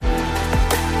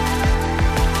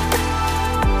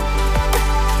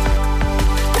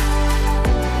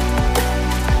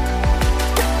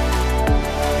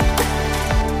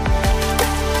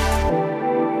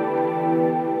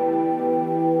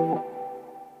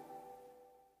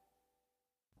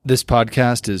This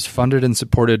podcast is funded and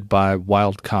supported by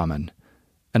Wild Common,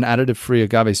 an additive-free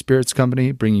agave spirits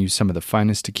company bringing you some of the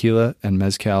finest tequila and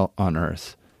mezcal on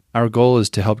earth. Our goal is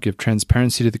to help give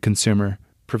transparency to the consumer,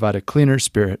 provide a cleaner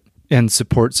spirit, and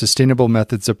support sustainable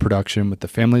methods of production with the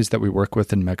families that we work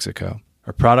with in Mexico.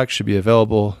 Our product should be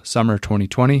available summer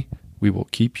 2020. We will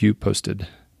keep you posted.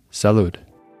 Salud.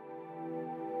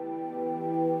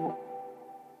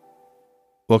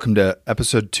 Welcome to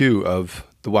episode 2 of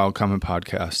the Wild Common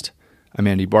podcast. I'm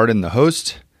Andy Barden, the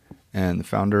host and the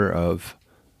founder of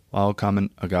Wild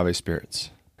Common Agave Spirits.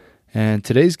 And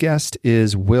today's guest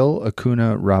is Will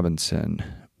Akuna Robinson.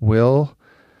 Will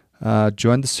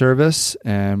joined the service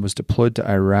and was deployed to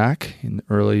Iraq in the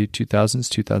early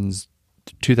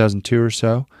 2002 or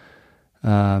so.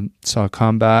 Saw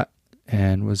combat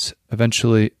and was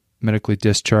eventually medically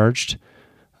discharged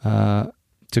to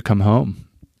come home.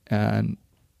 And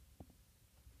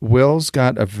Will's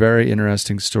got a very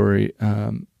interesting story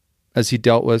as he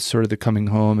dealt with sort of the coming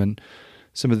home and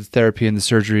some of the therapy and the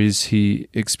surgeries. He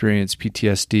experienced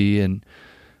PTSD and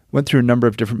went through a number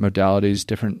of different modalities,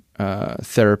 different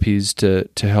therapies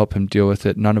to help him deal with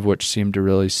it, none of which seemed to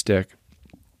really stick.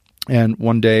 And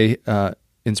one day,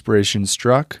 inspiration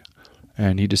struck,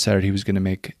 and he decided he was going to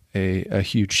make a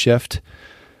huge shift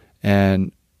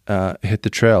and hit the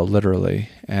trail, literally.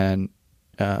 And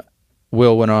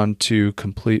Will went on to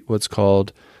complete what's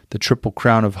called the Triple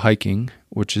Crown of Hiking,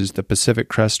 which is the Pacific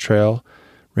Crest Trail,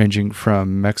 ranging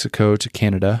from Mexico to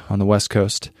Canada on the west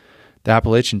coast, the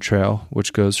Appalachian Trail,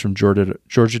 which goes from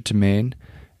Georgia to Maine,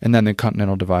 and then the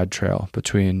Continental Divide Trail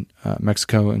between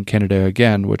Mexico and Canada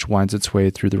again, which winds its way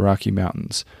through the Rocky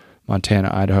Mountains, Montana,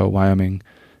 Idaho, Wyoming,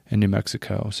 and New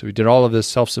Mexico. So we did all of this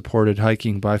self-supported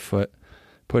hiking by foot,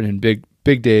 put in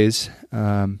big days,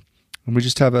 and we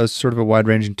just have a sort of a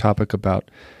wide-ranging topic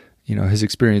about, his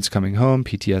experience coming home,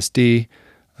 PTSD,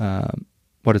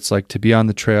 what it's like to be on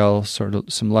the trail, sort of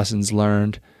some lessons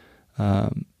learned,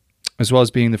 as well as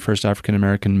being the first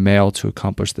African-American male to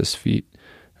accomplish this feat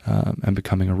and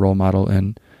becoming a role model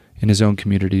in his own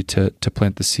community to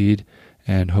plant the seed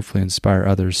and hopefully inspire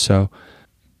others. So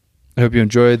I hope you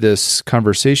enjoy this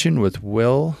conversation with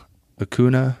Will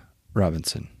Akuna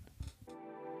Robinson.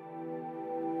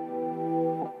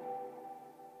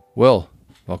 Will,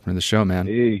 welcome to the show, man.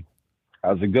 Hey,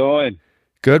 how's it going?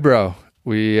 Good, bro.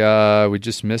 We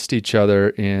just missed each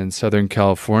other in Southern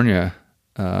California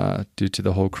due to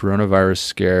the whole coronavirus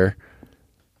scare.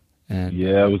 And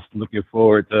yeah, I was looking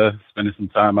forward to spending some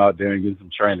time out there and getting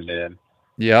some training in.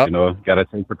 Yeah, got to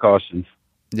take precautions.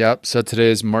 Yep. So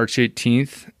today is March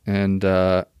 18th, and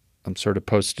I'm sort of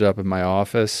posted up in my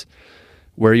office.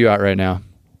 Where are you at right now?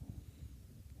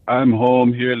 I'm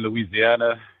home here in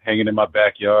Louisiana, hanging in my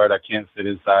backyard. I can't sit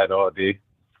inside all day.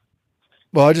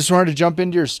 Well, I just wanted to jump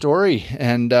into your story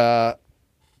and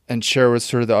share with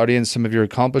sort of the audience some of your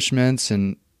accomplishments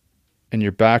and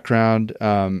your background.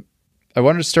 I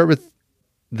wanted to start with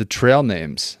the trail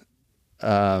names.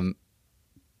 Where'd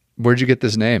you get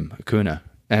this name, Akuna?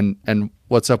 And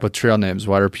what's up with trail names?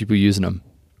 Why are people using them?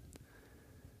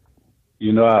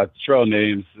 Trail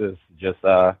names is just,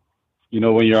 when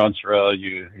you're on trail,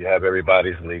 you have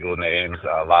everybody's legal names.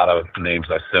 A lot of names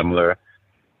are similar.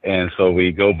 And so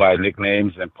we go by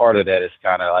nicknames. And part of that is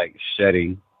kind of like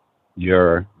shedding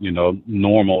your,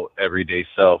 normal everyday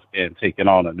self and taking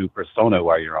on a new persona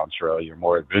while you're on trail, your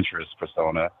more adventurous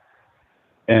persona.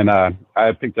 And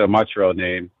I picked up my trail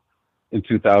name in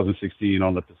 2016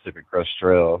 on the Pacific Crest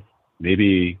Trail,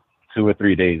 maybe 2 or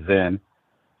 3 days in.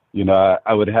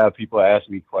 I would have people ask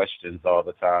me questions all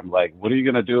the time, like, what are you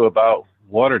going to do about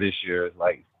water this year?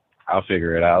 Like, I'll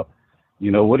figure it out.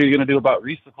 What are you going to do about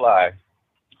resupply?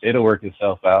 It'll work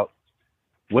itself out.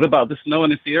 What about the snow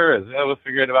in the Sierras? Yeah, we'll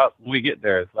figure it out when we get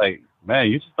there. It's like, man,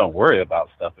 you just don't worry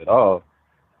about stuff at all.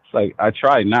 It's like, I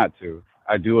try not to.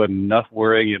 I do enough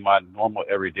worrying in my normal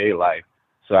everyday life.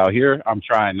 So out here, I'm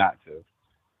trying not to.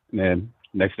 And then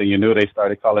next thing you knew, they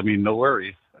started calling me No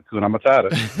Worries. Akuna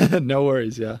Matata. No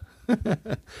worries, yeah.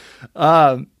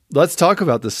 Let's talk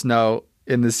about the snow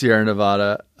in the Sierra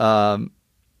Nevada.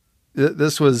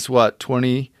 This was,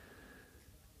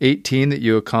 2018 that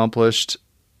you accomplished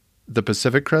the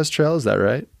Pacific Crest Trail? Is that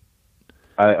right?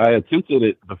 I attempted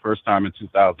it the first time in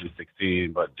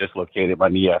 2016, but dislocated my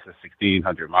knee after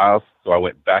 1,600 miles. So I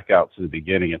went back out to the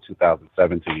beginning in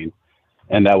 2017,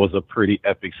 and that was a pretty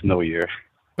epic snow year.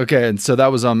 Okay, and so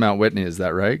that was on Mount Whitney, is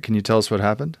that right? Can you tell us what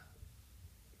happened?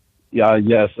 Yeah,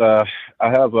 yes. I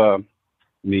have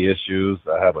knee issues.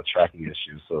 I have a tracking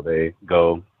issue, so they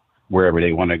go wherever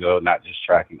they want to go, not just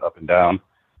tracking up and down.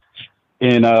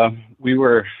 And we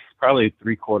were probably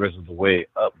 3/4 of the way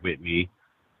up Whitney,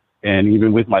 And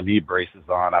even with my knee braces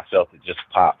on, I felt it just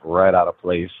pop right out of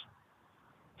place.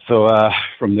 So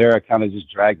from there, I kind of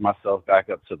just dragged myself back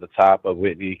up to the top of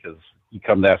Whitney because you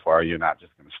come that far, you're not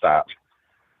just going to stop.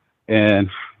 And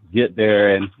get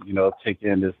there and, take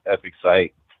in this epic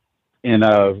sight. And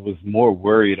I was more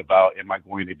worried about, am I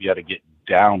going to be able to get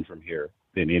down from here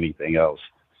than anything else?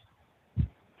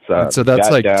 So, And so that's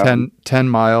got like down. 10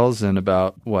 miles and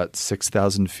about,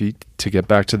 6,000 feet to get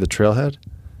back to the trailhead?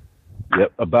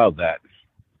 Yep, about that.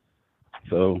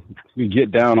 So we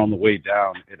get down on the way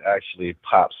down, it actually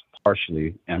pops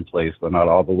partially in place, but not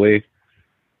all the way.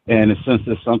 And since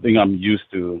it's something I'm used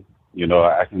to,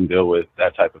 I can deal with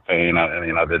that type of pain. I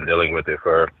mean, I've been dealing with it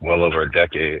for well over a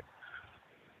decade.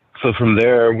 So from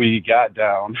there, we got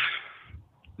down,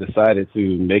 decided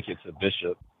to make it to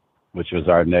Bishop, which was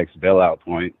our next bailout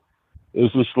point. It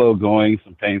was some slow going,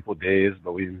 some painful days,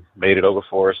 but we made it over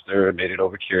Forrester, made it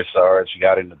over Kearsarge,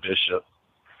 got into Bishop.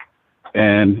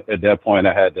 And at that point,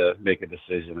 I had to make a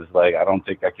decision. It's like, I don't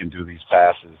think I can do these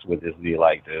passes with this knee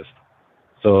like this.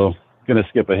 So I'm going to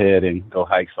skip ahead and go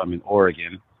hike some in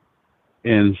Oregon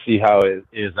and see how it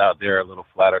is out there, a little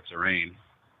flatter terrain.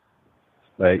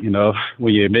 Like,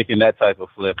 when you're making that type of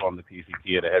flip on the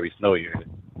PCT at a heavy snow year,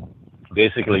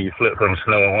 basically you flip from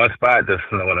snow in one spot to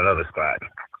snow in another spot.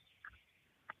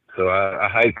 So I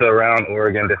hiked around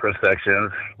Oregon, different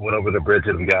sections, went over the Bridge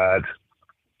of Gods,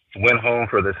 went home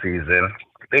for the season,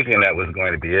 thinking that was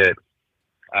going to be it.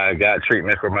 I got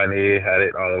treatment for my knee, had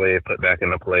it all the way put back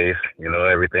into place.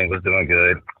 Everything was doing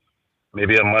good.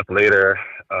 Maybe a month later,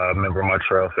 a member of my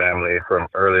trail family from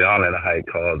early on in the hike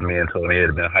called me and told me he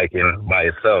had been hiking by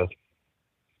himself.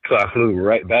 So I flew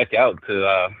right back out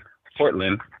to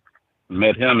Portland,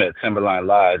 met him at Timberline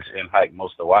Lodge, and hiked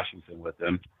most of Washington with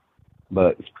him.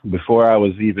 But before I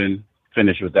was even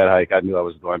finished with that hike, I knew I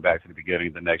was going back to the beginning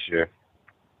of the next year.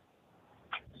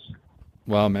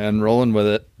 Wow, man, rolling with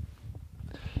it.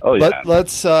 Oh yeah.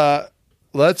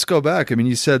 Let's go back. I mean,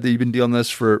 you said that you've been dealing with this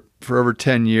for over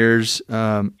 10 years.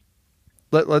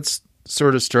 Let's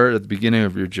sort of start at the beginning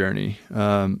of your journey.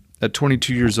 At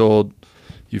 22 years old,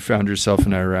 you found yourself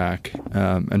in Iraq.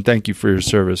 And thank you for your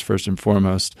service, first and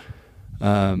foremost.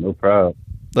 No problem.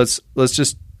 Let's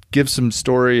just give some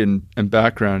story and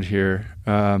background here.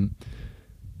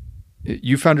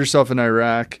 You found yourself in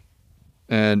Iraq,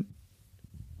 and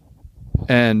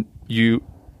you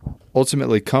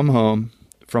ultimately come home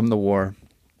from the war,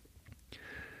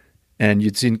 and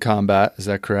you'd seen combat. Is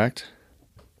that correct?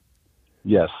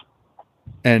 Yes.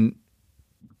 And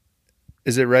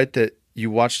is it right that you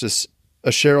watched a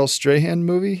Cheryl Strahan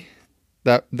movie?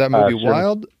 That movie, Sure.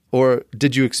 Wild? Or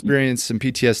did you experience some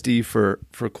PTSD for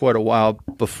quite a while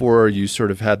before you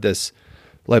sort of had this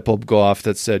light bulb go off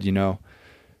that said,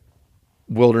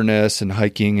 wilderness and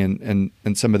hiking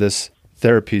and some of this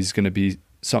therapy is going to be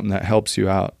something that helps you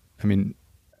out? I mean,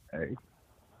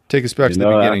 take us back to the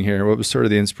beginning here. What was sort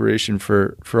of the inspiration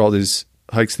for all these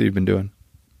hikes that you've been doing?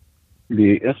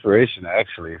 The inspiration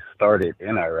actually started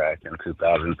in Iraq in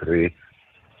 2003.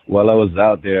 While I was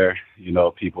out there,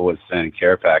 people would send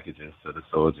care packages to the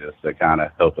soldiers to kind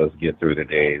of help us get through the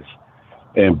days.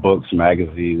 And books,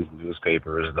 magazines,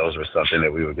 newspapers, those were something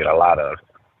that we would get a lot of.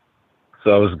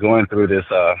 So I was going through this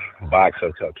box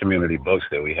of community books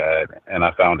that we had, and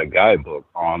I found a guidebook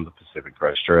on the Pacific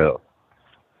Crest Trail.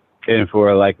 And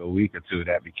for like a week or two,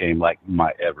 that became like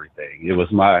my everything. It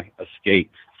was my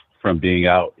escape from being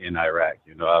out in Iraq.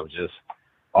 I was just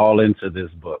all into this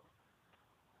book.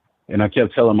 And I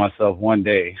kept telling myself one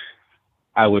day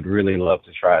I would really love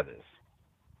to try this,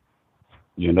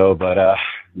 but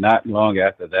not long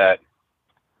after that,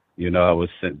 I was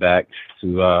sent back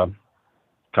to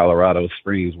Colorado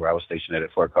Springs, where I was stationed at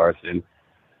Fort Carson,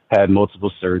 had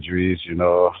multiple surgeries,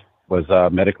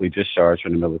 was medically discharged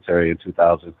from the military in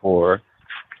 2004.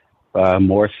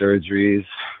 More surgeries,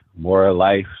 more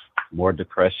life, more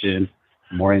depression,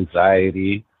 more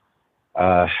anxiety.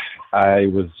 I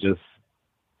was just,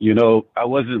 I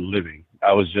wasn't living.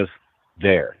 I was just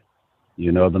there. The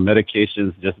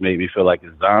medications just made me feel like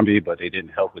a zombie, but they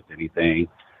didn't help with anything.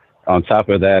 On top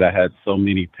of that, I had so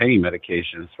many pain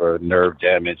medications for nerve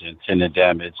damage and tendon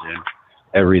damage and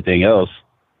everything else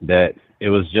that it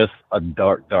was just a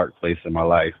dark, dark place in my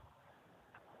life.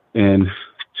 In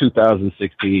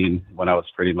 2016, when I was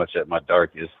pretty much at my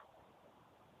darkest,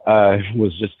 I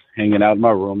was just hanging out in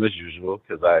my room as usual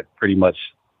because I pretty much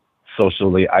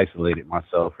socially isolated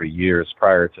myself for years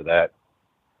prior to that.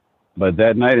 But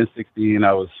that night in 16,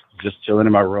 I was just chilling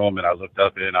in my room, and I looked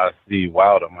up and I see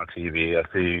Wild on my TV.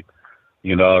 I see,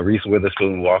 Reese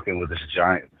Witherspoon walking with this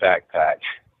giant backpack.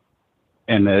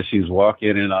 And as she's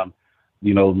walking and I'm,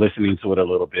 listening to it a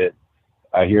little bit,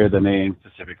 I hear the name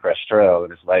Pacific Crest Trail,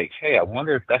 and it's like, hey, I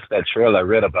wonder if that's that trail I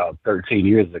read about 13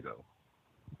 years ago.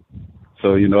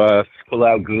 So, I pull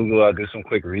out Google, I do some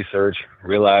quick research,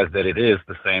 realize that it is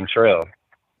the same trail.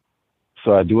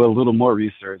 So I do a little more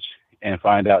research and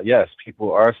find out, yes,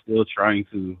 people are still trying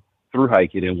to through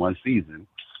hike it in one season.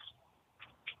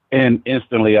 And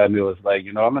instantly I knew it's like,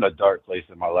 I'm in a dark place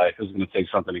in my life. It's going to take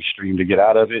something extreme to get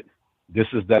out of it. This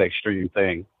is that extreme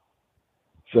thing.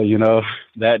 So,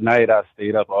 that night I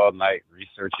stayed up all night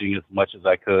researching as much as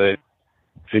I could,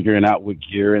 figuring out what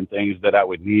gear and things that I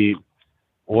would need,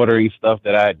 ordering stuff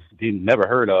that I didn't never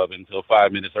heard of until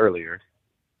 5 minutes earlier.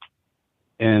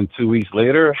 And 2 weeks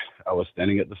later, I was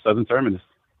standing at the southern terminus.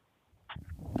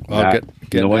 Well, Not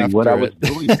get knowing what I was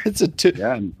doing. It's a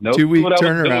Yeah, no 2 week what I was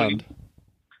turnaround. doing.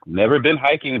 Never been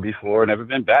hiking before, never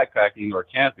been backpacking or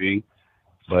camping.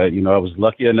 But, I was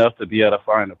lucky enough to be able to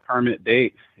find a permit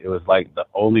date. It was like the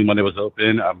only one that was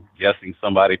open. I'm guessing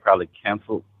somebody probably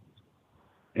canceled.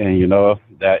 And,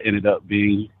 that ended up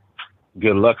being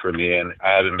good luck for me. And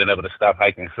I haven't been able to stop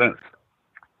hiking since.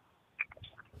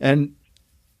 And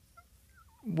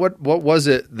what was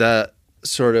it that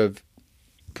sort of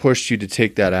pushed you to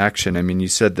take that action? I mean, you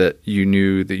said that you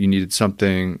knew that you needed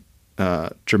something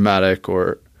dramatic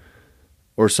or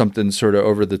something sort of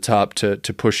over the top to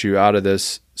push you out of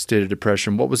this state of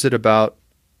depression. What was it about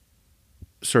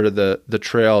sort of the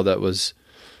trail that was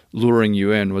luring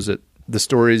you in? Was it the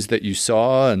stories that you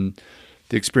saw and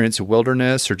the experience of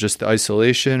wilderness, or just the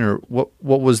isolation, or what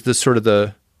was the sort of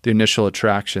the initial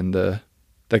attraction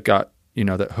that got,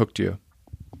 that hooked you?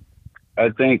 I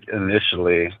think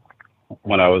initially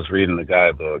when I was reading the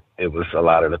guidebook, it was a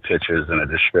lot of the pictures and the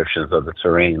descriptions of the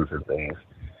terrains and things,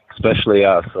 especially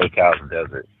SoCal's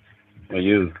desert. When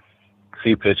you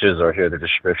see pictures or hear the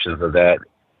descriptions of that,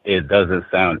 it doesn't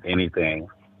sound anything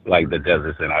like the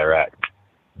deserts in Iraq.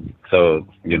 So,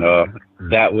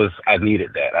 I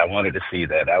needed that. I wanted to see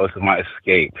that. That was my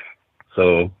escape.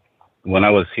 So when I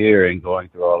was here and going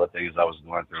through all the things I was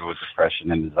going through with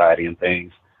depression and anxiety and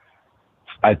things,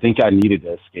 I think I needed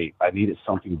to escape. I needed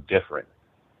something different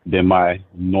than my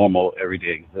normal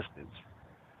everyday existence,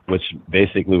 which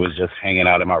basically was just hanging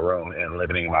out in my room and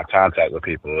limiting my contact with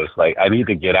people. It's like, I need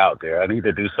to get out there. I need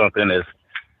to do something that's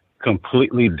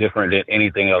completely different than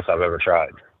anything else I've ever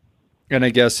tried. And I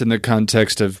guess in the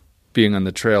context of being on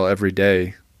the trail every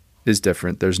day is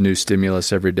different. There's new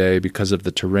stimulus every day because of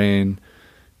the terrain,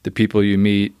 the people you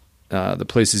meet, the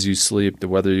places you sleep, the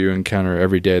weather you encounter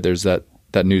every day. There's that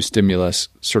new stimulus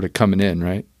sort of coming in,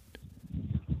 right?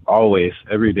 Always,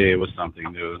 every day was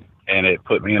something new. And it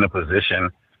put me in a position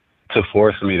to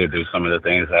force me to do some of the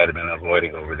things I had been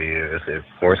avoiding over the years. It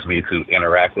forced me to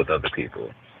interact with other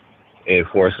people. It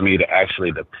forced me to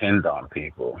actually depend on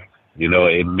people.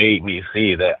 It made me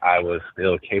see that I was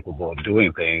still capable of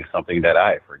doing things, something that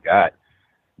I forgot,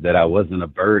 that I wasn't a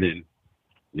burden.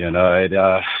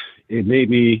 It made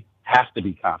me have to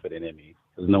be confident in me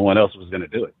because no one else was going to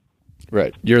do it.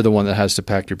 Right. You're the one that has to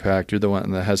pack your pack. You're the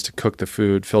one that has to cook the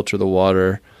food, filter the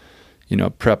water,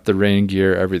 prep the rain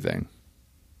gear, everything.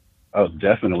 Oh,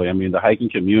 definitely. I mean, the hiking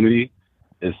community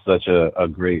is such a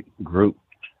great group,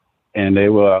 and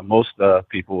most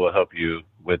people will help you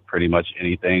with pretty much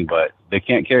anything, but they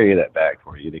can't carry that bag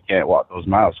for you. They can't walk those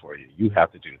miles for you. You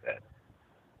have to do that.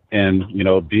 And,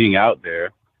 being out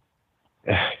there,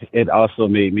 it also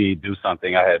made me do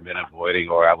something I had been avoiding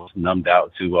or I was numbed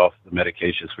out to off the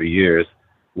medications for years,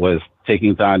 was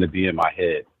taking time to be in my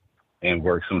head and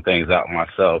work some things out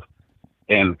myself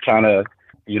and kind of,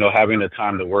 having the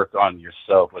time to work on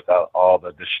yourself without all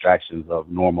the distractions of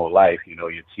normal life,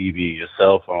 your TV, your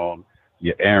cell phone,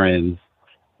 your errands,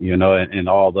 and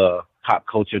all the pop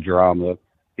culture drama.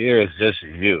 Here is just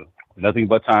you, nothing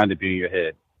but time to be in your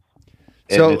head.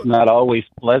 And it's not always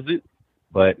pleasant,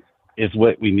 but it's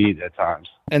what we need at times.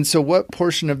 And so what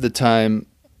portion of the time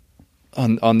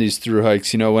on these through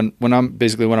hikes, when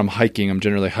I'm hiking, I'm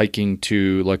generally hiking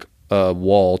to like a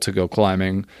wall to go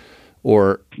climbing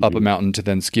or up a mountain to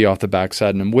then ski off the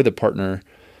backside, and I'm with a partner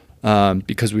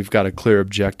because we've got a clear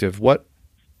objective. What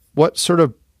sort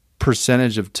of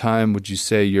percentage of time would you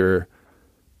say you're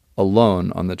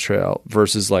alone on the trail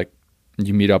versus like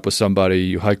you meet up with somebody,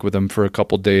 you hike with them for a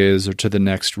couple days or to the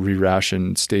next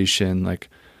re-ration station? Like,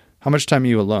 how much time are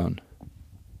you alone?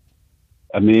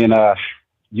 I mean,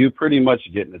 you pretty much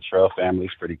get in the trail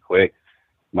families pretty quick.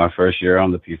 My first year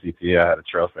on the PCP, I had a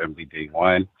trail family day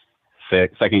one.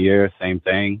 Second year, same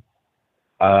thing.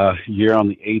 Year on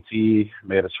the AT,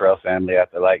 made a trail family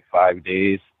after like 5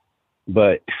 days.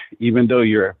 But even though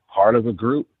you're part of a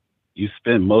group, you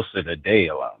spend most of the day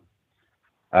alone.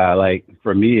 Like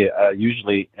for me, I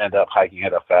usually end up hiking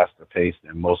at a faster pace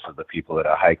than most of the people that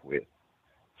I hike with.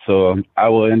 So I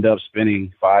will end up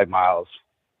spending 5 miles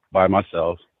by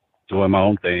myself, doing my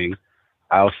own thing.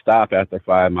 I'll stop after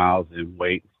 5 miles and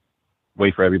wait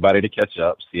for everybody to catch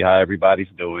up, see how everybody's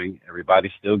doing.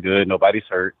 Everybody's still good, nobody's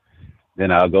hurt.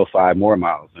 Then I'll go 5 more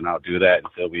miles and I'll do that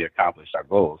until we accomplish our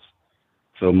goals.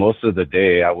 So most of the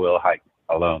day I will hike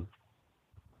alone.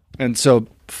 And so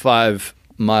 5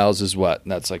 miles is what?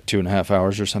 That's like 2.5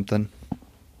 hours or something?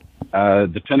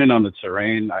 Depending on the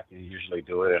terrain, I can usually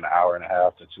do it in an hour and a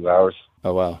half to 2 hours.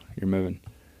 Oh, wow. You're moving.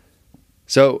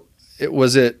 So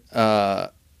was it an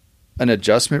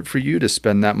adjustment for you to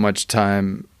spend that much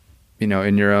time,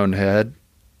 in your own head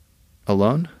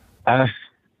alone? I,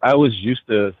 I was used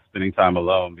to spending time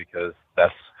alone because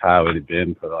that's how it had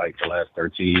been for like the last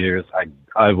 13 years.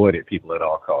 I avoided people at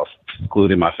all costs,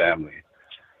 including my family.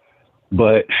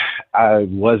 But I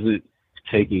wasn't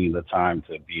taking the time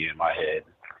to be in my head.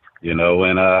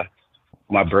 When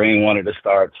my brain wanted to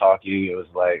start talking, it was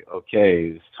like, okay,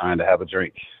 it's time to have a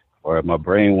drink. Or if my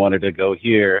brain wanted to go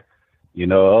here,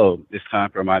 oh, it's time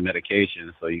for my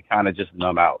medication. So you kind of just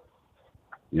numb out.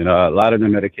 A lot of the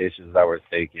medications I was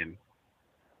taking,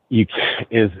 it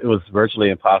was virtually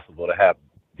impossible to have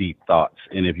deep thoughts.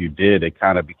 And if you did, it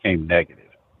kind of became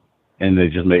negative, and they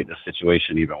just made the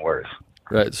situation even worse.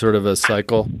 Right. Sort of a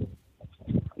cycle.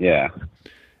 Yeah.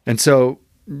 And so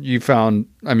you found,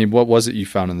 what was it you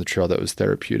found in the trail that was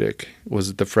therapeutic? Was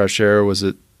it the fresh air? Was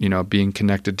it, being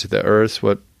connected to the earth?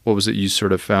 What was it you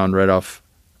sort of found right off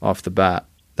the bat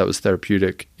that was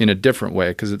therapeutic in a different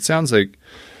way? Because it sounds like,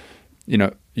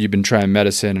 you've been trying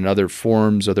medicine and other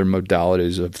forms, other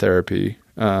modalities of therapy,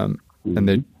 and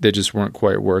they just weren't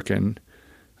quite working.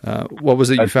 What was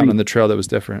it you found on the trail that was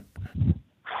different?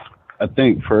 I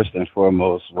think first and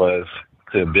foremost was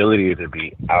the ability to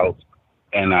be out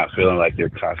and not feeling like you're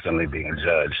constantly being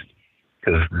judged.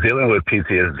 Because dealing with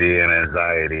PTSD and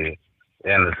anxiety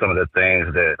and some of the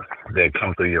things that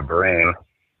come through your brain,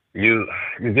 you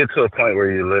get to a point where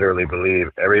you literally believe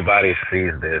everybody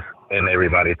sees this and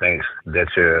everybody thinks that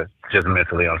you're just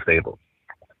mentally unstable.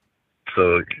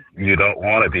 So you don't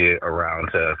want to be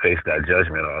around to face that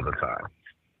judgment all the time.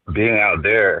 Being out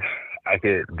there, I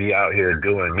could be out here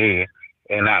doing me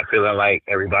and not feeling like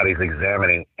everybody's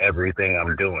examining everything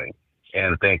I'm doing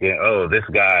and thinking, oh, this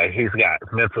guy, he's got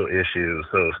mental issues,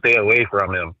 so stay away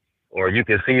from him. Or you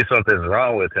can see something's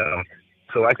wrong with him.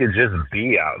 So I could just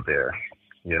be out there,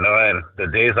 and the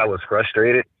days I was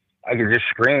frustrated, I could just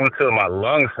scream till my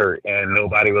lungs hurt and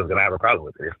nobody was going to have a problem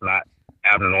with it. It's not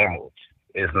abnormal.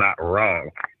 It's not wrong.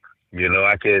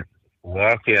 I could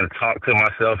walk and talk to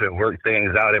myself and work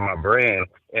things out in my brain.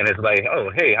 And it's like, oh,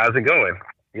 hey, how's it going?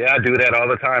 Yeah, I do that all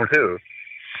the time too.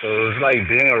 So it was like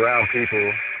being around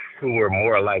people who were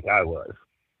more like I was.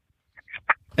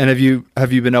 And have you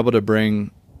been able to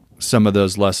bring some of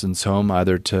those lessons home,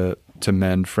 either to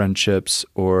mend friendships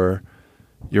or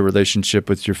your relationship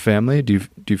with your family? Do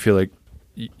you feel like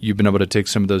you've been able to take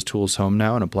some of those tools home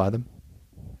now and apply them?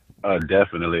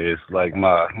 Definitely. It's like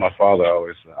my father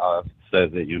always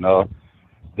says that,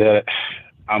 that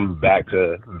I'm back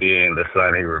to being the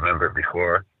son he remembered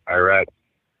before Iraq.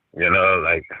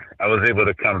 Like I was able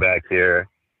to come back here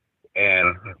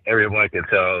and everyone could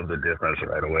tell the difference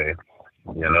right away.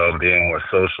 Being more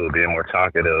social, being more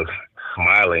talkative,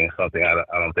 smiling, something I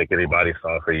don't think anybody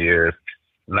saw for years.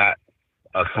 Not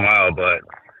a smile, but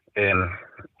an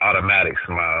automatic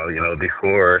smile.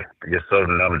 Before you're so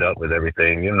numbed up with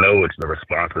everything, what the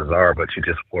responses are, but you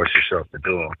just force yourself to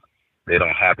do them. They don't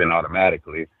happen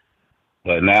automatically.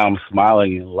 But now I'm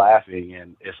smiling and laughing,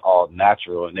 and it's all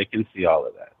natural, and they can see all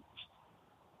of that.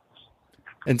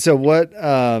 And so what's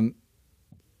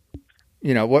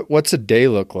a day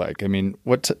look like?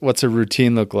 What's a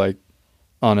routine look like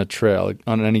on a trail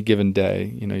on any given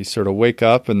day? You sort of wake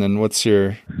up, and then what's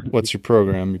your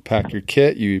program? You pack your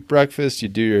kit, you eat breakfast, you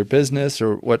do your business,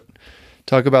 or what?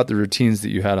 Talk about the routines that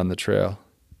you had on the trail.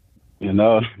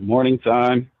 Morning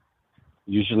time.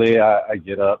 Usually I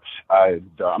get up.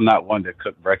 I'm not one to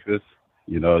cook breakfast.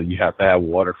 You have to have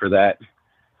water for that.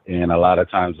 And a lot of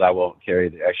times I won't carry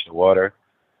the extra water.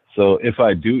 So if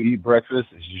I do eat breakfast,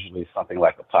 it's usually something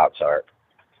like a Pop-Tart.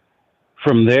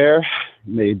 From there,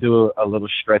 you may do a little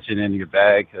stretching in your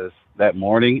bag because that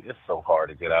morning, it's so hard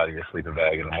to get out of your sleeping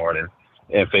bag in the morning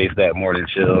and face that morning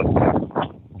chill.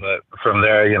 But from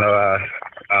there,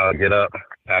 I'll get up,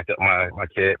 pack up my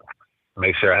kit,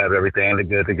 make sure I have everything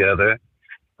good together,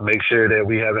 make sure that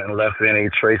we haven't left any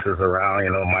traces around,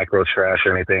 micro trash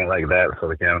or anything like that, so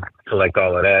we can collect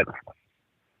all of that.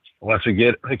 Once we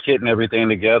get the kit and everything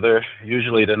together,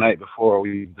 usually the night before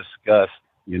we discuss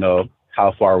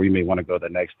how far we may want to go the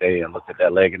next day and look at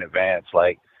that leg in advance,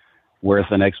 like where's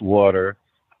the next water,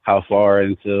 how far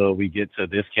until we get to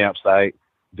this campsite,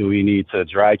 do we need to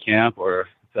dry camp, or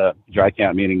to dry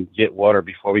camp meaning get water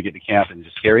before we get to camp and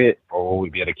just carry it, or will we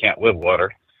be able to camp with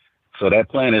water? So that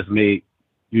plan is made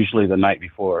usually the night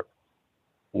before.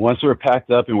 Once we're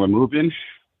packed up and we're moving,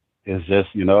 it's just,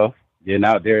 getting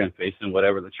out there and facing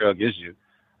whatever the trail gives you,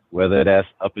 whether that's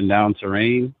up and down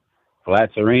terrain,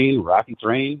 flat terrain, rocky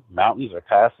terrain, mountains or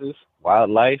passes,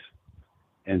 wildlife,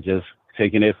 and just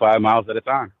taking it 5 miles at a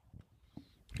time.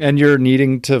 And you're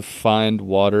needing to find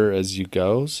water as you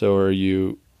go. So are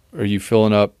you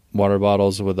filling up water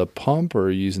bottles with a pump, or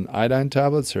are you using iodine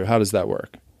tablets, or how does that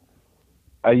work?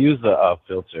 I use a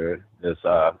filter, this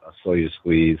a soya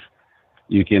squeeze.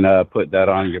 You can put that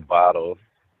on your bottle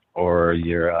or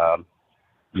your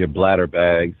bladder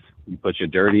bags. You put your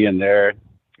dirty in there.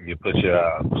 You put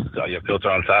your filter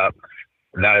on top.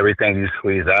 Now everything you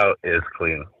squeeze out is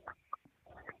clean.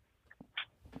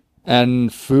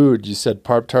 And food, you said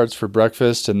Pop-Tarts for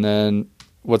breakfast, and then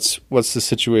what's the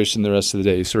situation the rest of the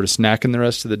day? You sort of snacking the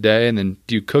rest of the day, and then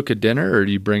do you cook a dinner, or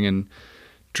do you bring in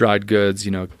dried goods,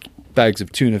 bags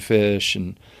of tuna fish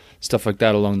and stuff like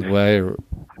that along the way, or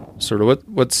sort of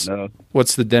what's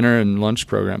the dinner and lunch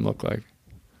program look like?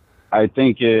 I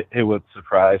think it would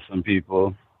surprise some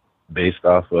people based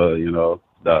off of,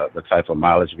 the type of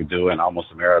mileage we do, and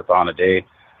almost a marathon a day.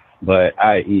 But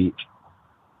I eat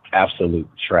absolute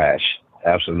trash,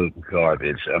 absolute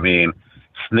garbage. I mean,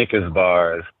 Snickers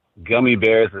bars, gummy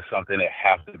bears is something that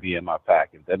have to be in my pack.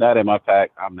 If they're not in my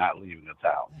pack, I'm not leaving the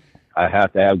town. I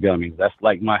have to have gummies. That's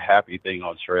like my happy thing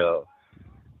on trail.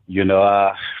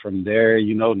 From there,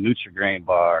 Nutri-Grain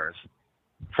bars,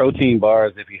 protein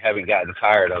bars if you haven't gotten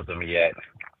tired of them yet,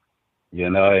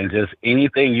 and just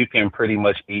anything you can pretty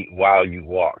much eat while you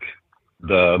walk.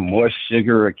 The more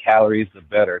sugar or calories, the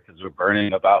better, because we're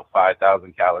burning about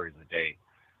 5,000 calories a day.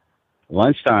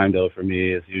 Lunchtime, though, for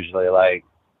me is usually like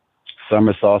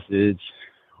summer sausage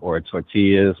or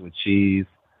tortillas with cheese.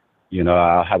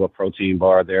 I'll have a protein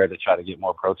bar there to try to get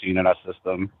more protein in our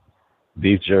system.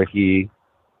 Beef jerky.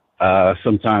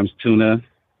 Sometimes tuna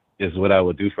is what I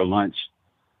would do for lunch.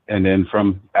 And then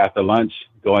from after lunch,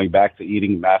 going back to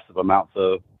eating massive amounts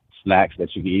of snacks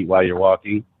that you can eat while you're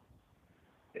walking.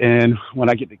 And when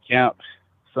I get to camp,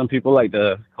 some people like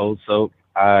the cold soak.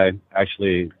 I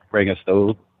actually bring a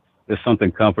stove. There's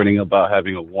something comforting about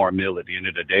having a warm meal at the end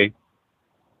of the day.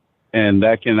 And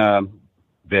that can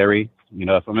vary.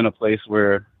 If I'm in a place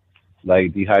where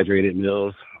like dehydrated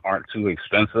meals aren't too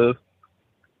expensive,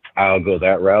 I'll go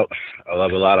that route. I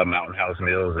love a lot of Mountain House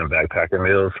meals and backpacker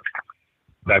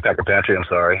pantry, I'm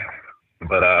sorry.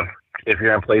 But if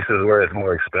you're in places where it's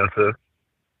more expensive,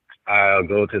 I'll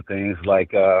go to things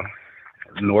like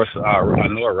north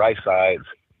right sides,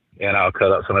 and I'll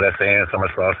cut up some of that summer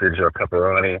sausage or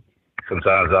pepperoni.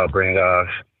 Sometimes I'll bring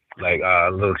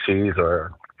little cheese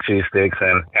or cheese sticks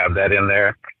and have that in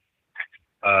there.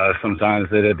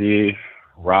 Sometimes it'll be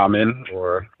ramen,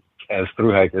 or as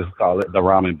thru-hikers call it, the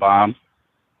ramen bomb,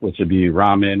 which would be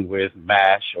ramen with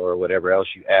mash or whatever else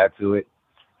you add to it.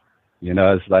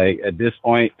 It's like at this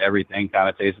point, everything kind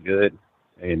of tastes good.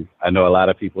 And I know a lot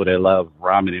of people that love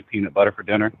ramen and peanut butter for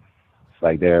dinner. It's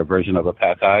like their version of a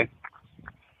pad thai.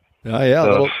 Oh yeah,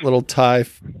 so, little Thai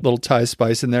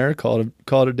spice in there. Call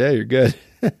it a day. You're good.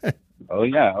 Oh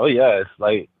yeah. It's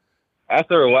like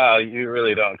after a while, you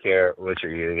really don't care what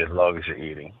you're eating as long as you're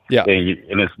eating. Yeah,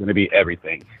 and it's going to be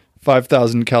everything.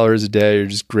 5,000 calories a day. You're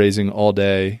just grazing all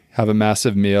day. Have a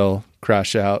massive meal.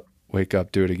 Crash out. Wake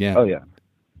up. Do it again. Oh yeah.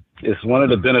 It's one of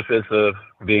the benefits of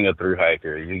being a thru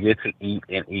hiker. You get to eat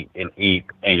and eat and eat,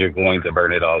 and you're going to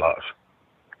burn it all off.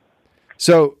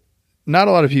 So, not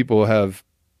a lot of people have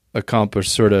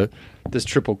accomplished sort of this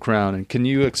Triple Crown. And can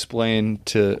you explain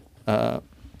to some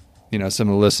of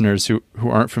the listeners who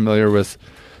aren't familiar with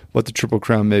what the Triple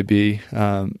Crown may be?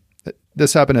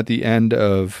 This happened at the end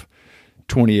of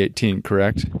 2018,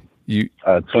 correct?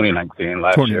 2019,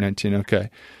 last 2019, year. Okay.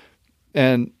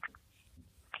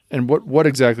 And what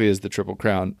exactly is the Triple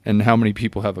Crown, and how many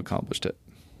people have accomplished it?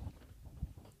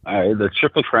 All right, the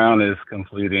Triple Crown is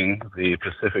completing the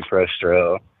Pacific Crest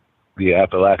Trail, the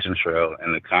Appalachian Trail,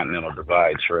 and the Continental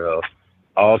Divide Trail,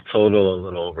 all total a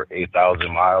little over 8,000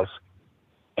 miles.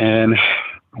 And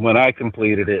when I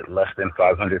completed it, less than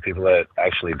 500 people had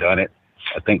actually done it.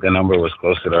 I think the number was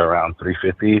closer to around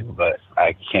 350, but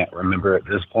I can't remember at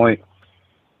this point.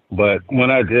 But when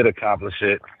I did accomplish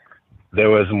it, there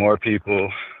was more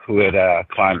people who had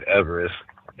climbed Everest,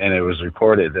 and it was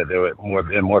reported that there were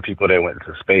more people that went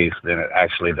to space than had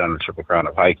actually done the Triple Crown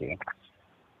of hiking.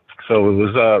 So it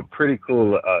was a pretty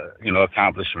cool,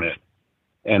 accomplishment.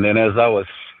 And then as I was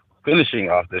finishing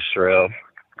off this trail,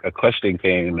 a question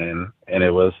came in, and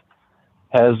it was,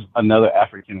 has another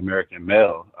African American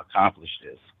male accomplished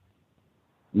this?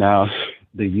 Now,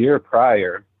 the year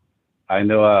prior, I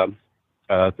know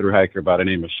a through hiker by the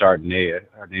name of Chardonnay.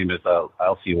 Her name is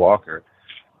Elsie Walker.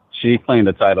 She claimed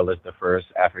the title as the first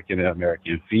African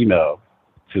American female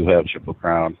to have Triple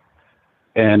Crown.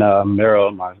 And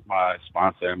Meryl, my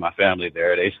sponsor, and my family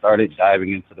there, they started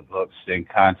diving into the books and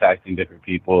contacting different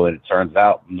people. And it turns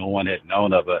out no one had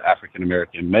known of an African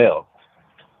American male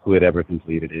who had ever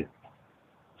completed it.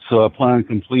 So upon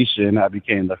completion, I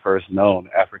became the first known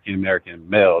African American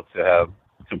male to have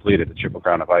completed the Triple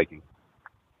Crown of hiking.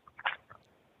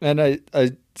 And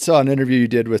I saw an interview you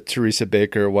did with Teresa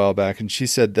Baker a while back, and she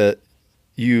said that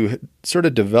you sort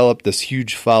of developed this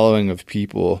huge following of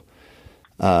people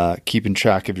keeping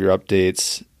track of your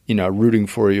updates, rooting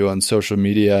for you on social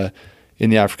media in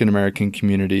the African American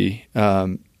community.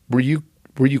 Were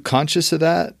you conscious of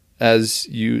that as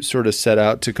you sort of set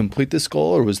out to complete this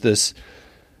goal, or was this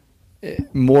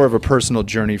more of a personal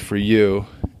journey for you?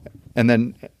 And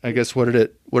then I guess what did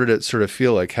it sort of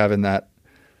feel like having that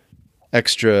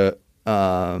extra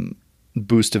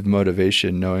boost of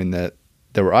motivation, knowing that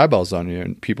there were eyeballs on you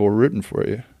and people were rooting for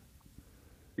you?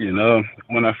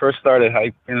 When I first started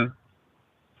hiking,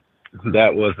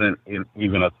 that wasn't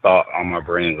even a thought on my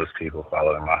brain, was people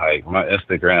following my hike. My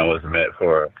Instagram was meant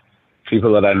for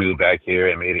people that I knew back here.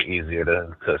 It made it easier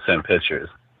to send pictures.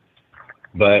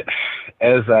 But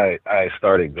as I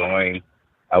started going,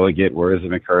 I would get words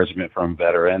of encouragement from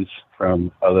veterans,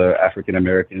 from other African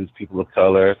Americans, people of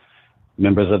color,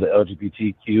 members of the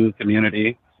LGBTQ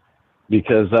community,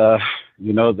 because,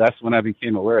 that's when I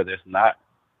became aware there's not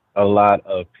a lot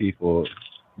of people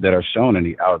that are shown in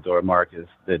the outdoor markets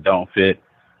that don't fit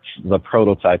the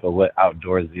prototype of what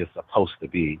outdoorsy is supposed to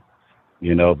be,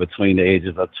 between the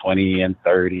ages of 20 and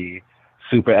 30,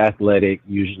 super athletic,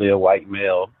 usually a white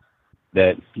male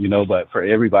that, but for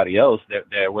everybody else,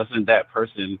 there wasn't that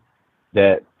person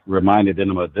that reminded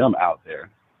them of them out there.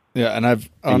 Yeah. And I've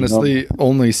honestly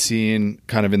only seen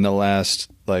kind of in the last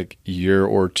year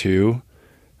or two,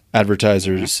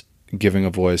 advertisers giving a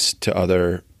voice to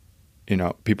other,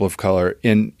 people of color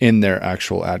in their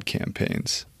actual ad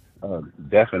campaigns.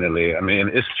 Definitely. I mean,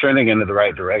 it's trending in the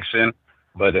right direction,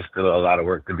 but there's still a lot of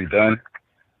work to be done.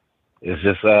 It's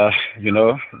just,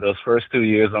 those first 2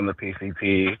 years on the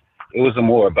PCT, it was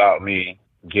more about me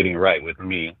getting right with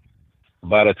me.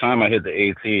 By the time I hit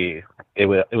the AT, it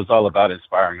was all about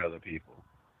inspiring other people.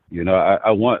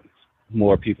 I want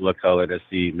more people of color to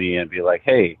see me and be like,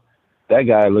 hey, that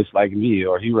guy looks like me,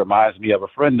 or he reminds me of a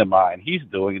friend of mine. He's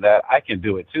doing that. I can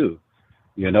do it too,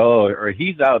 or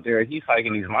he's out there, he's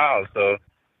hiking these miles. So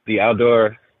the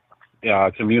outdoor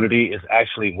community is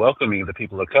actually welcoming the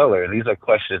people of color. And these are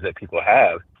questions that people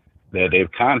have that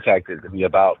they've contacted me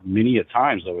about many a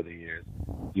times over the years.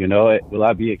 Will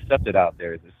I be accepted out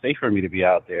there? Is it safe for me to be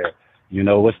out there?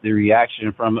 What's the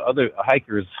reaction from other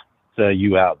hikers to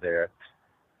you out there?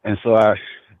 And so I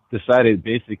decided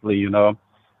basically,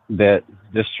 that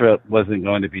this trip wasn't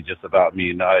going to be just about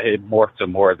me. No, it morphed to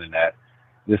more than that.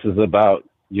 This is about,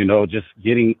 just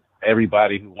getting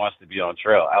everybody who wants to be on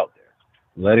trail out there,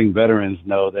 letting veterans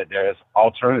know that there's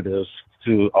alternatives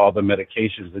to all the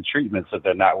medications and treatments that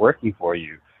they're not working for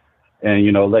you. And,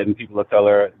 letting people of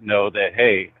color know that,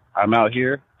 hey, I'm out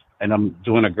here and I'm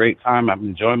doing a great time. I'm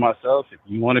enjoying myself. If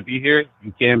you want to be here,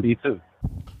 you can be too.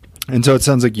 And so it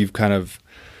sounds like you've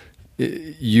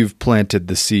planted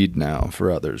the seed now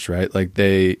for others, right? Like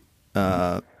they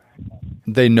know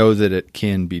that it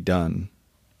can be done,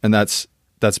 and that's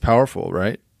powerful,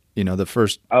 right? The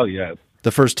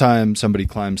first time somebody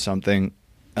climbs something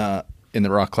in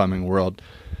the rock climbing world,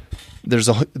 there's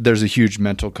a huge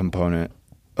mental component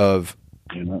of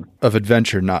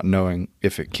adventure, not knowing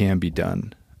if it can be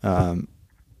done.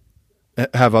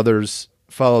 Have others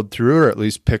followed through, or at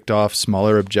least picked off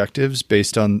smaller objectives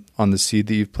based on the seed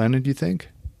that you've planted, do you think?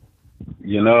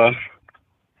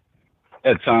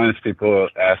 At times people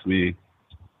ask me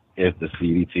if the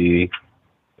CDT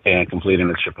and completing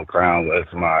the Triple Crown was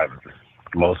my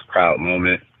most proud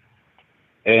moment.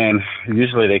 And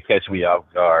usually they catch me off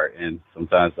guard, and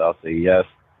sometimes I'll say yes.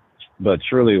 But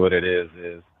truly what it is,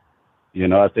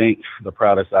 I think the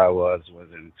proudest I was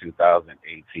in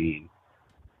 2018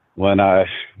 when I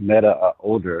met an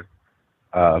older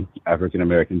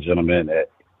African-American gentleman at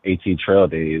AT Trail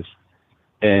Days.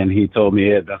 And he told me he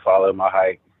had been following my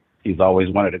hike. He's always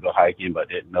wanted to go hiking, but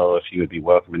didn't know if he would be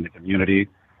welcome in the community.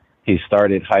 He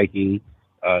started hiking,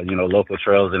 local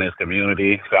trails in his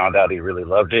community, found out he really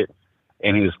loved it.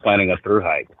 and he was planning a through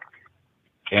hike.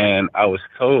 And I was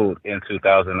told in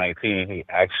 2019 he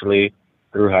actually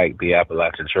through hiked the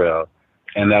Appalachian Trail,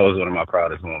 and that was one of my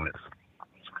proudest moments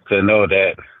to know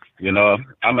that,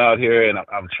 I'm out here and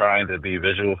I'm trying to be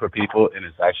visual for people, and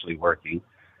it's actually working.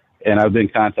 And I've been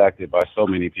contacted by so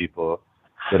many people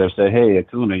that have said, "Hey,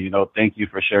 Akuna, thank you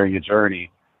for sharing your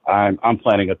journey. I'm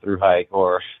planning a through hike,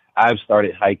 or I've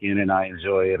started hiking and I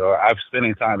enjoy it, or I'm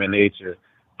spending time in nature."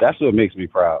 That's what makes me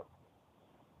proud.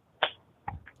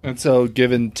 And so,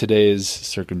 given today's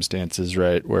circumstances,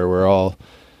 right, where we're all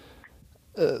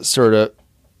sort of,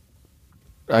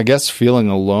 I guess, feeling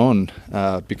alone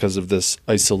because of this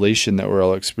isolation that we're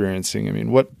all experiencing, I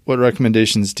mean, what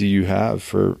recommendations do you have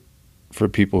for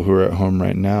people who are at home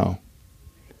right now?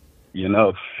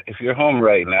 If you're home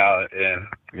right now and,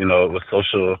 with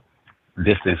social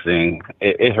distancing,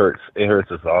 it hurts. It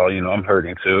hurts us all. I'm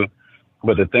hurting too.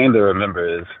 But the thing to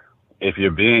remember is, if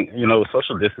you're being,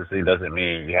 social distancing doesn't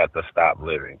mean you have to stop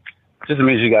living. It just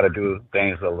means you got to do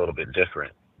things a little bit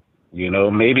different.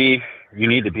 Maybe you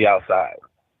need to be outside.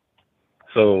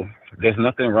 So there's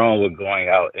nothing wrong with going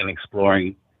out and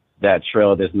exploring that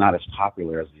trail that's not as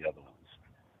popular as the other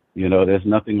ones. There's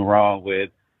nothing wrong with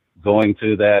going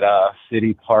to that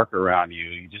city park around you.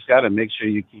 You just got to make sure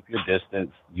you keep your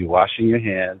distance. You're washing your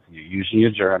hands. You're using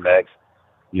your Germex.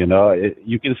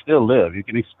 You can still live. You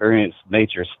can experience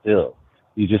nature still.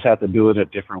 You just have to do it a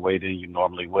different way than you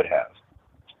normally would have.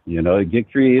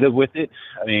 Get creative with it.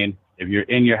 I mean, if you're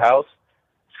in your house,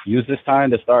 use this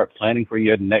time to start planning for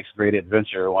your next great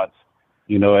adventure once,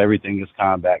 everything is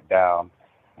calmed back down,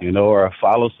 or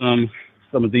follow some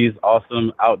of these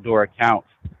awesome outdoor accounts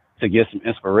to get some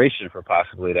inspiration for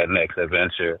possibly that next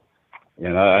adventure.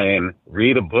 And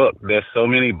read a book. There's so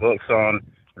many books on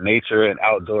nature and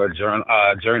outdoor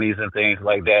journeys and things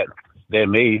like that that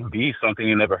may be something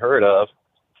you never heard of,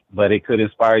 but it could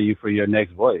inspire you for your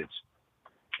next voyage.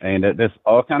 And there's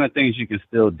all kind of things you can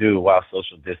still do while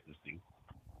social distancing.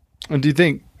 And do you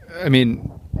think, I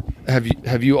mean,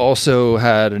 have you also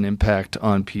had an impact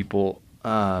on people?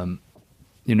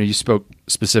 You spoke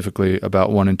specifically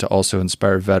about wanting to also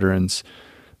inspire veterans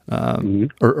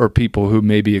or people who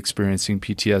may be experiencing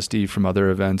PTSD from other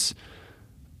events.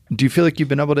 Do you feel like you've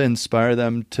been able to inspire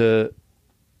them to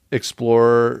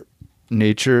explore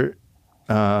nature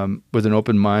with an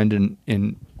open mind and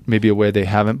in maybe a way they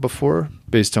haven't before,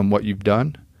 based on what you've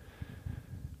done?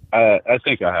 I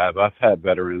think I have. I've had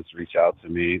veterans reach out to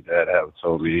me that have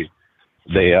told me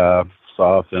they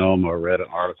saw a film or read an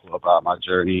article about my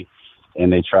journey,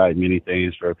 and they tried many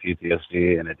things for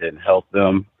PTSD, and it didn't help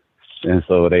them. And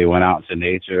so they went out to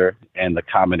nature, and the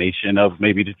combination of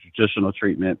maybe the traditional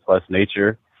treatment plus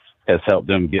nature has helped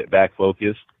them get back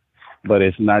focused. But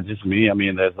it's not just me. I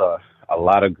mean, there's a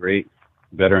lot of great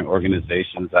veteran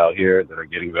organizations out here that are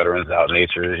getting veterans out in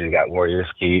nature. You got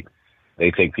Warriors Keep. They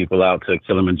take people out to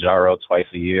Kilimanjaro twice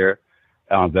a year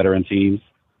on veteran teams.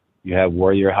 You have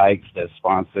Warrior Hikes that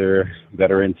sponsor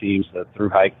veteran teams that through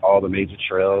hike all the major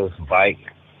trails, bike,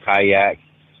 kayak,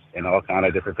 and all kind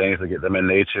of different things to get them in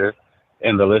nature.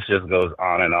 And the list just goes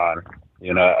on and on.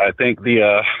 I think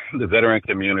the veteran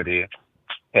community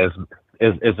is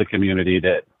a community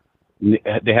that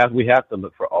we have to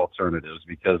look for alternatives,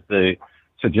 because the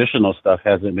traditional stuff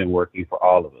hasn't been working for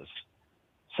all of us.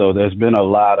 So there's been a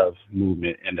lot of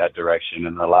movement in that direction,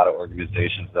 and a lot of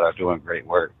organizations that are doing great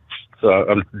work. So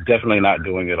I'm definitely not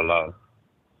doing it alone.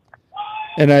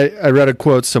 And I read a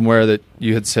quote somewhere that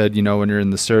you had said, when you're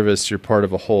in the service, you're part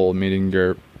of a whole, meaning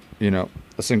you're,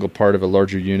 a single part of a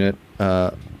larger unit,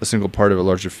 a single part of a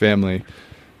larger family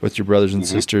with your brothers and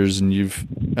sisters. And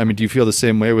do you feel the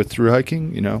same way with through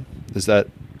hiking? Is that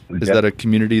a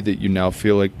community that you now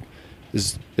feel like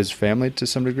is family to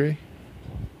some degree?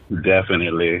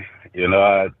 Definitely.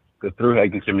 The through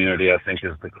hiking community, I think,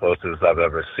 is the closest I've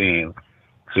ever seen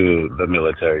to the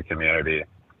military community.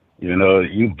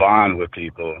 You bond with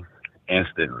people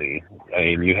instantly. I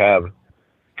mean, you have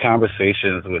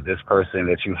conversations with this person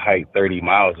that you hike 30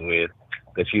 miles with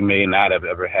that you may not have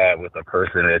ever had with a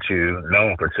person that you've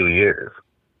known for 2 years.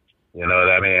 You know what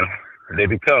I mean? They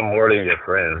become more than your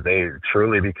friends. They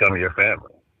truly become your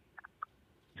family.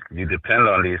 You depend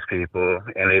on these people,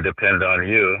 and they depend on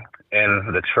you,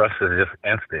 and the trust is just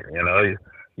instant.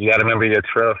 You got to remember your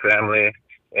trail family,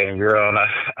 and you're on an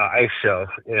ice shelf,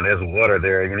 and there's water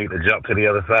there, and you need to jump to the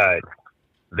other side.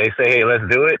 They say, "Hey, let's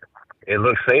do it." It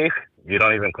looks safe. You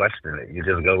don't even question it. You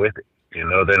just go with it.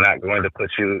 They're not going to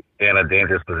put you in a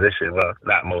dangerous position. Well,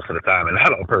 not most of the time, and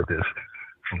not on purpose.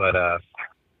 But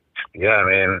yeah, I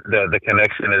mean, the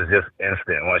connection is just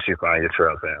instant once you find your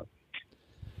trail family.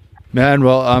 Man,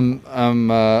 well, I'm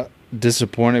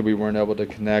disappointed we weren't able to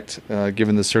connect,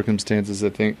 given the circumstances. I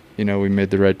think, we made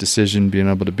the right decision being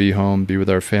able to be home, be with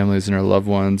our families and our loved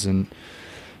ones. And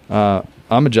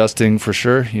I'm adjusting for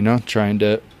sure, trying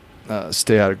to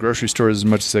stay out of grocery stores as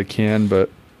much as I can, but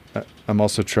I'm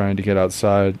also trying to get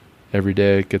outside every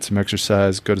day, get some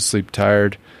exercise, go to sleep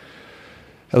tired,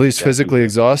 at least physically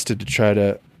exhausted, to try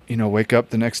to, wake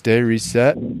up the next day,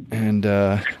 reset, and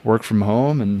work from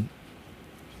home. And,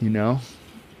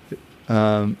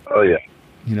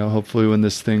 hopefully when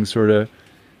this thing sort of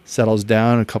settles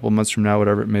down a couple months from now,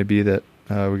 whatever it may be, that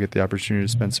we get the opportunity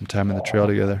to spend some time on the trail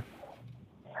together.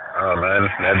 Oh, man,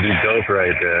 that'd be dope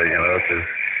right there, because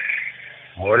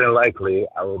more than likely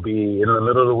I will be in the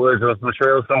middle of the woods on some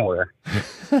trail somewhere.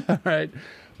 All right.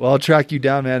 Well, I'll track you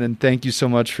down, man, and thank you so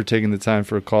much for taking the time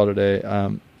for a call today.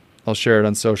 I'll share it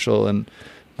on social, and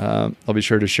I'll be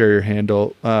sure to share your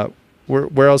handle.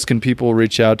 Where else can people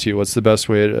reach out to you? What's the best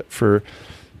way for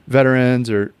veterans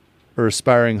or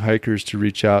aspiring hikers to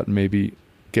reach out and maybe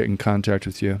get in contact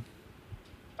with you?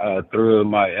 Through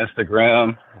my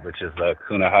Instagram, which is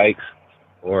Akuna Hikes,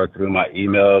 or through my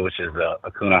email, which is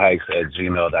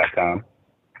akunahikes@gmail.com.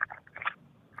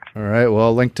 All right. Well,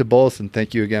 I'll link to both, and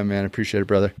thank you again, man. I appreciate it,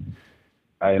 brother.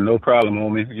 All right, no problem,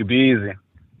 homie. You be easy.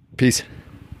 Peace.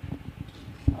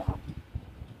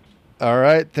 All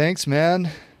right. Thanks, man.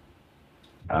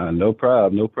 No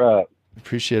problem.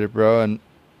 Appreciate it, bro. And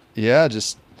yeah,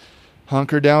 just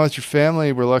hunker down with your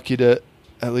family. We're lucky to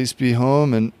at least be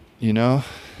home, and Yeah.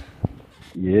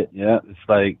 It's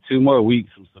like 2 more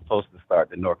weeks. I'm supposed to start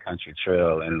the North Country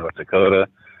Trail in North Dakota,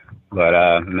 but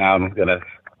now I'm gonna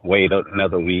wait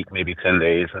another week, maybe 10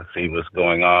 days, and see what's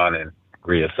going on and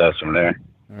reassess from there.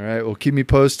 All right. Well, keep me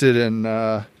posted, and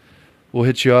we'll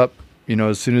hit you up,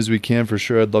 as soon as we can, for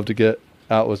sure. I'd love to get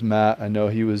out with Matt. I know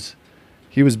he was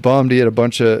bummed. He had a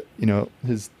bunch of,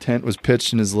 his tent was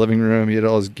pitched in his living room. He had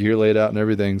all his gear laid out and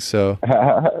everything. So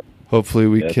hopefully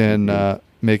we can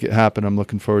make it happen. I'm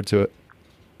looking forward to it.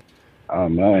 Oh,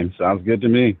 man. Sounds good to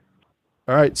me.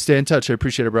 All right. Stay in touch. I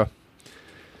appreciate it, bro.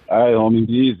 All right, homie.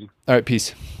 Be easy. All right.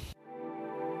 Peace.